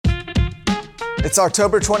It's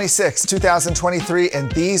October 26, 2023,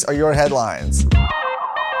 and these are your headlines.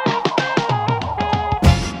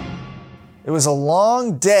 It was a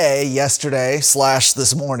long day yesterday /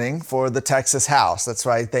 this morning for the Texas House. That's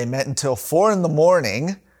right, they met until 4 in the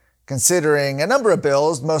morning, considering a number of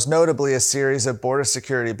bills, most notably a series of border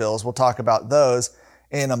security bills. We'll talk about those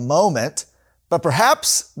in a moment. But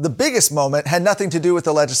perhaps the biggest moment had nothing to do with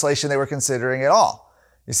the legislation they were considering at all.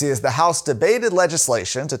 You see, as the House debated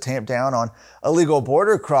legislation to tamp down on illegal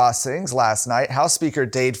border crossings last night, House Speaker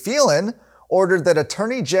Dade Phelan ordered that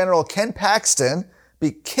Attorney General Ken Paxton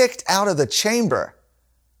be kicked out of the chamber.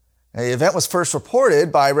 Now, the event was first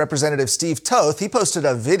reported by Representative Steve Toth. He posted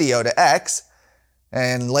a video to X,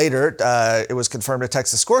 and later it was confirmed a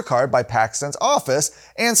Texas scorecard by Paxton's office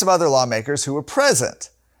and some other lawmakers who were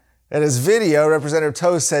present. In his video, Representative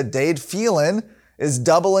Toth said Dade Phelan is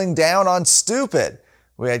doubling down on stupid.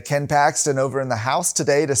 We had Ken Paxton over in the House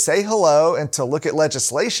today to say hello and to look at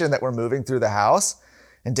legislation that we're moving through the House.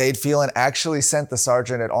 And Dade Phelan actually sent the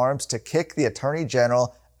Sergeant at Arms to kick the Attorney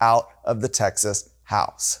General out of the Texas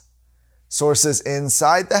House. Sources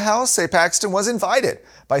inside the House say Paxton was invited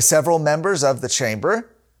by several members of the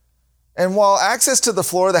chamber. And while access to the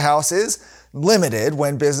floor of the House is limited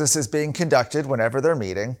when business is being conducted whenever they're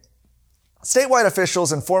meeting, statewide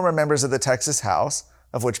officials and former members of the Texas House,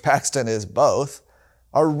 of which Paxton is both,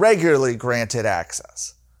 are regularly granted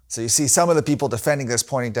access. So you see some of the people defending this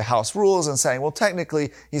pointing to House rules and saying, well,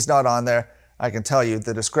 technically he's not on there. I can tell you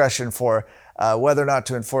the discretion for whether or not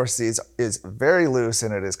to enforce these is very loose,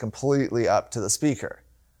 and it is completely up to the Speaker.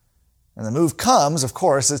 And the move comes, of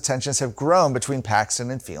course, as tensions have grown between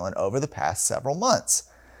Paxton and Phelan over the past several months.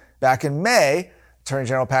 Back in May, Attorney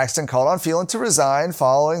General Paxton called on Phelan to resign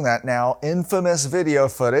following that now infamous video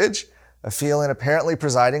footage of Phelan apparently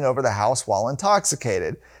presiding over the House while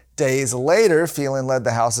intoxicated. Days later, Phelan led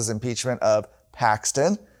the House's impeachment of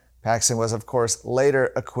Paxton. Paxton was, of course,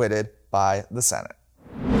 later acquitted by the Senate.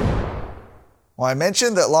 Well, I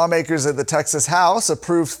mentioned that lawmakers at the Texas House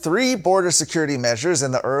approved 3 border security measures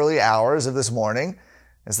in the early hours of this morning,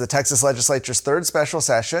 as the Texas legislature's 3rd special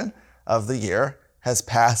session of the year has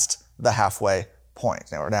passed the halfway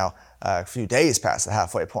point. Now we're a few days past the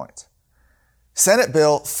halfway point. Senate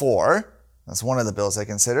Bill 4, that's one of the bills they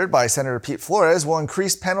considered, by Senator Pete Flores, will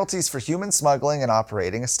increase penalties for human smuggling and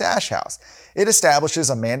operating a stash house. It establishes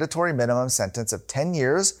a mandatory minimum sentence of 10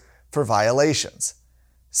 years for violations.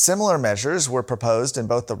 Similar measures were proposed in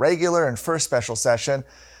both the regular and first special session,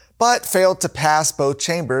 but failed to pass both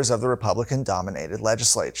chambers of the Republican-dominated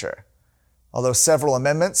legislature. Although several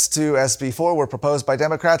amendments to SB 4 were proposed by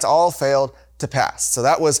Democrats, all failed to pass. So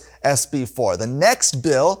that was SB 4. The next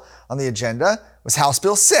bill on the agenda was House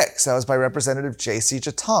Bill 6. That was by Representative J.C.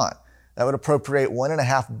 Jeton. That would appropriate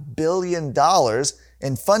 $1.5 billion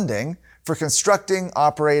in funding for constructing,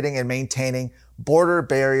 operating, and maintaining border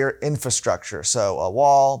barrier infrastructure, so a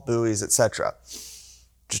wall, buoys, etc.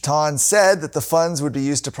 Jeton said that the funds would be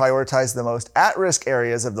used to prioritize the most at-risk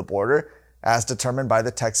areas of the border as determined by the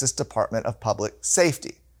Texas Department of Public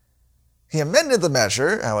Safety. He amended the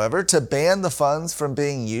measure, however, to ban the funds from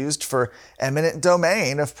being used for eminent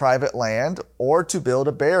domain of private land or to build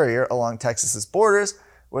a barrier along Texas's borders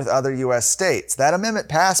with other U.S. states. That amendment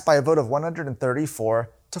passed by a vote of 134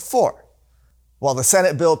 to 4. While the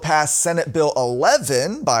Senate bill passed Senate Bill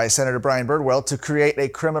 11 by Senator Brian Birdwell to create a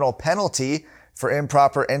criminal penalty for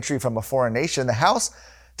improper entry from a foreign nation, the House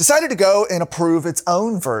decided to go and approve its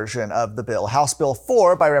own version of the bill, House Bill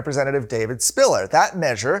 4 by Representative David Spiller. That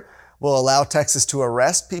measure will allow Texas to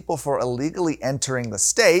arrest people for illegally entering the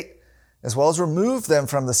state, as well as remove them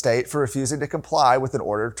from the state for refusing to comply with an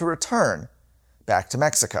order to return back to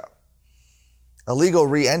Mexico. Illegal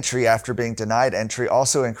re-entry after being denied entry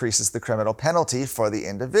also increases the criminal penalty for the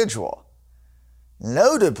individual.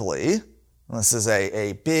 Notably, this is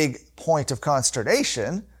a big point of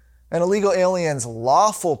consternation, an illegal alien's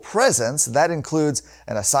lawful presence, that includes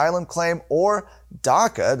an asylum claim or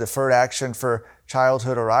DACA, Deferred Action for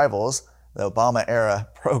Childhood Arrivals, the Obama-era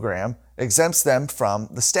program, exempts them from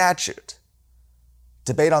the statute.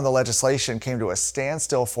 Debate on the legislation came to a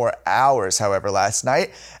standstill for hours, however, last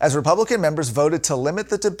night, as Republican members voted to limit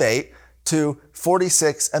the debate to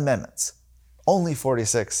 46 amendments. Only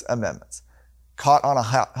 46 amendments. Caught on a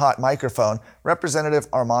hot microphone, Representative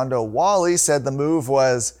Armando Wally said the move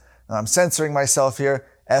was, and I'm censoring myself here,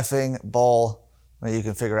 effing bull. Well, you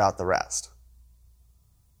can figure out the rest.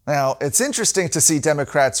 Now, it's interesting to see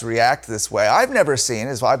Democrats react this way. I've never seen,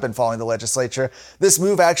 as I've been following the legislature, this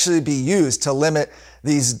move actually be used to limit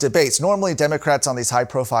these debates. Normally, Democrats on these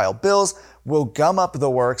high-profile bills will gum up the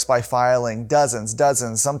works by filing dozens,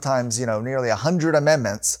 sometimes, nearly 100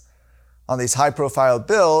 amendments on these high-profile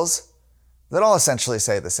bills that all essentially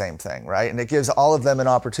say the same thing, right? And it gives all of them an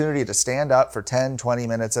opportunity to stand up for 10, 20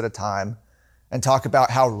 minutes at a time and talk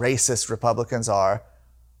about how racist Republicans are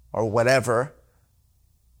or whatever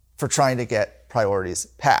for trying to get priorities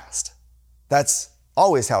passed. That's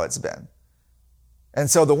always how it's been. And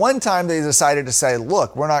so the one time they decided to say,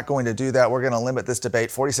 look, we're not going to do that. We're going to limit this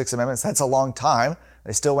debate, 46 amendments. That's a long time.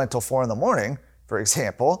 They still went till 4 a.m, for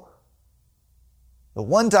example. The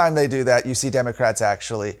one time they do that, you see Democrats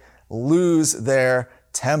actually lose their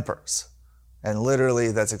tempers. And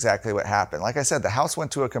literally, that's exactly what happened. Like I said, the House went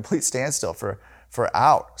to a complete standstill for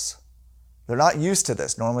hours. They're not used to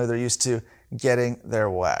this. Normally, they're used to getting their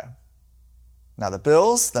way. Now, the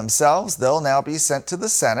bills themselves, they'll now be sent to the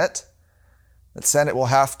Senate. The Senate will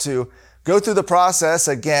have to go through the process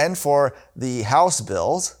again for the House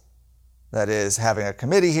bills. That is, having a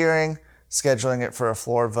committee hearing, scheduling it for a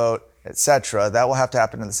floor vote, etc. That will have to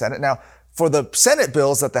happen in the Senate. Now, for the Senate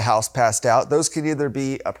bills that the House passed out, those can either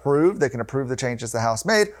be approved, they can approve the changes the House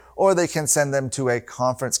made, or they can send them to a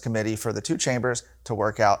conference committee for the two chambers to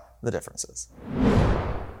work out the differences.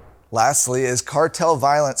 Lastly, as cartel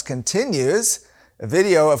violence continues, a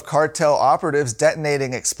video of cartel operatives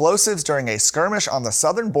detonating explosives during a skirmish on the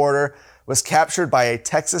southern border was captured by a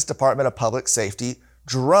Texas Department of Public Safety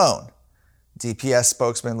drone. DPS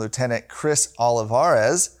spokesman Lieutenant Chris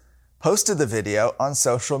Olivares posted the video on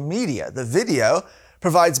social media. The video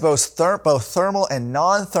provides both thermal and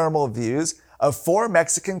non-thermal views of 4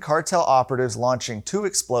 Mexican cartel operatives launching 2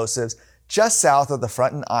 explosives just south of the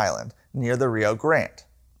Fronten Island near the Rio Grande.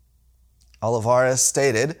 Olivares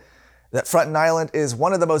stated that Fronten Island is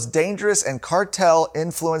one of the most dangerous and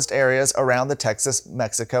cartel-influenced areas around the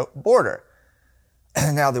Texas-Mexico border.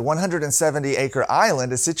 Now, the 170-acre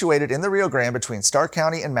island is situated in the Rio Grande between Starr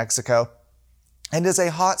County and Mexico and is a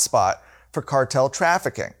hotspot for cartel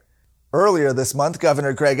trafficking. Earlier this month,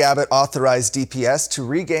 Governor Greg Abbott authorized DPS to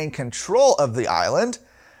regain control of the island.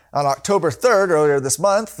 On October 3rd, earlier this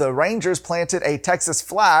month, the Rangers planted a Texas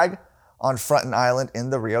flag on Fronten Island in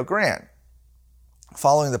the Rio Grande.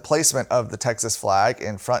 Following the placement of the Texas flag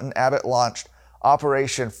in Fronten, Abbott launched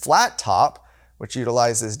Operation Flat Top, which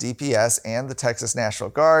utilizes DPS and the Texas National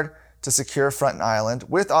Guard to secure Fronten Island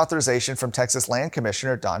with authorization from Texas Land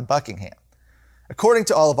Commissioner Don Buckingham. According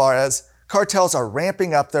to Olivares, cartels are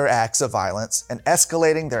ramping up their acts of violence and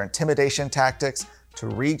escalating their intimidation tactics to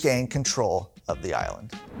regain control of the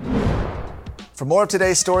island. For more of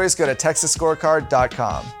today's stories, go to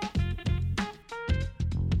TexasScorecard.com.